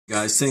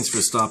Guys, thanks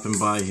for stopping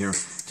by here.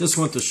 Just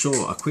want to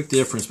show a quick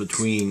difference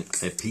between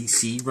a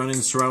PC running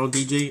Serato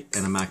DJ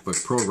and a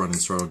MacBook Pro running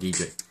Serato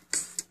DJ.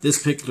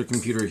 This particular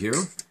computer here,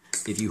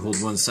 if you hold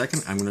 1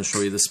 second, I'm going to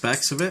show you the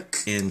specs of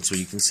it, and so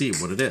you can see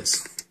what it is.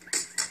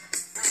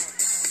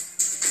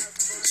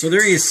 So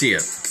there you see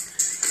it.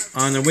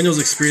 On the Windows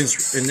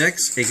Experience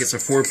Index, it gets a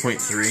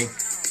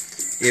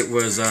 4.3. It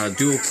was a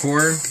dual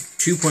core,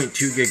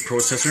 2.2 gig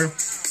processor,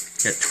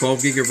 got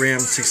 12 gig of RAM,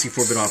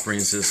 64-bit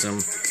operating system,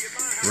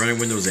 running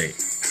Windows 8.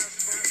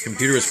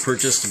 Computer was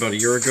purchased about a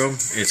year ago.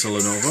 It's a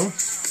Lenovo,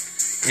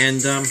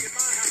 and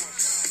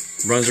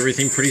runs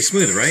everything pretty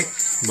smooth, right?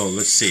 Well,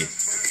 let's see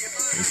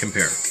and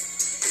compare.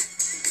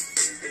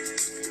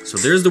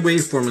 So there's the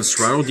waveform in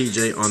Serato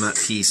DJ on that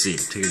PC.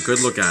 Take a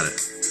good look at it.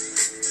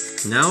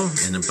 Now,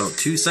 in about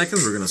 2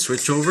 seconds, we're going to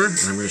switch over,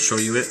 and I'm going to show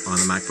you it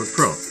on the MacBook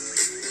Pro.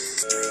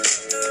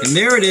 And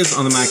there it is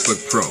on the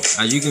MacBook Pro.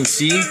 As you can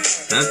see,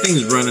 that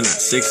thing's running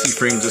at 60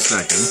 frames a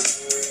second.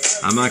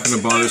 I'm not going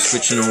to bother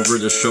switching over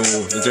to show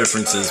the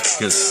differences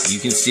because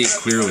you can see it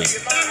clearly.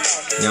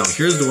 Now,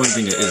 here's the one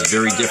thing that is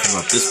very different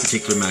about this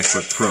particular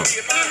MacBook Pro.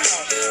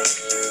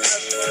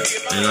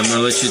 And I'm going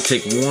to let you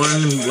take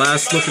one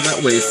last look at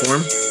that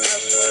waveform.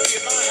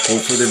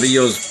 Hopefully the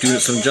video is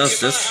doing it some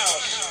justice.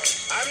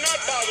 I'm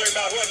not bothered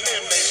about what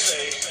men may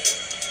say.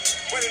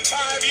 When in 5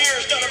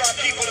 years none of our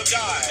people have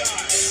died,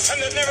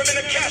 and there's never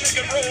been a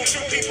casket rolled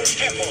through people's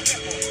temple.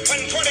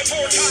 When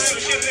 24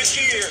 times in this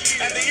year,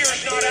 and the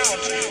year's not out,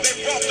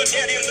 they've brought the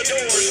dead in the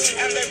doors,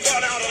 and they've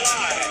gone out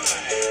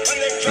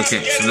alive.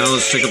 Okay, so now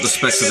let's check out the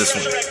specs of this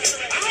one.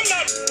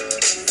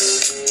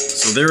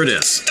 So there it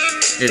is.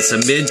 It's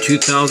a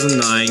mid-2009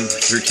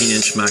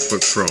 13-inch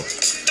MacBook Pro.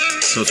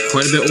 So it's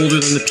quite a bit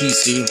older than the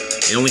PC.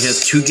 It only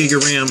has 2 gig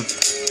of RAM.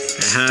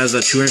 It has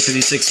a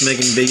 256 meg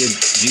NVIDIA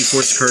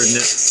GeForce card in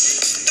it.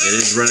 It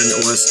is running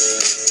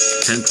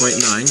OS 10.9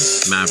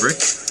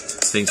 Maverick.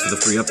 Thanks for the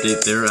free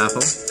update there,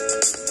 Apple.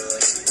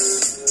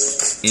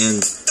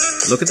 And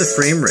look at the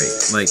frame rate.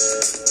 Like,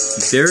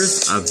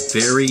 there's a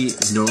very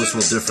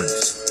noticeable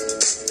difference.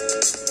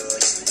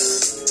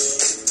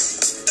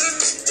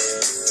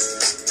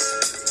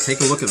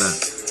 Take a look at that.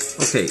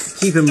 Okay,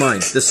 keep in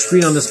mind, the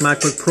screen on this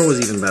MacBook Pro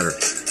is even better.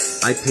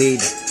 I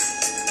paid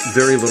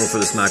very little for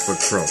this MacBook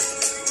Pro.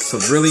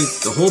 So really,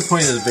 the whole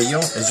point of the video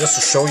is just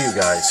to show you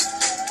guys,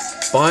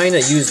 buying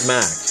a used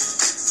Mac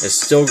is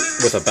still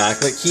with a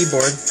backlit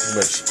keyboard,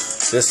 which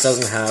this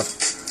doesn't have.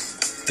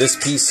 This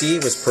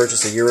PC was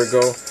purchased a year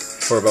ago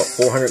for about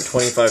 $425.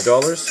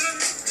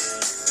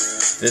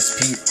 This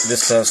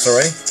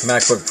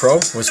MacBook Pro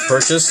was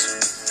purchased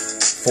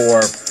for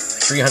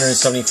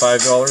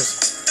 $375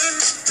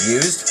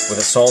 used with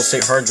a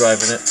solid-state hard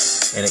drive in it,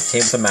 and it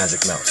came with a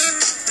Magic Mouse.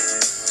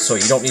 So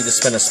you don't need to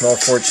spend a small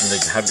fortune to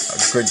have a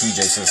good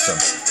DJ system.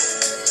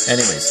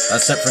 Anyways,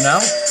 that's it for now.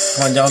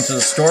 Come on down to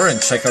the store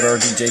and check out our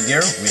DJ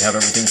gear. We have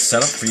everything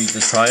set up for you to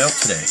try out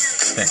today.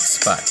 Thanks.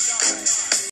 Bye.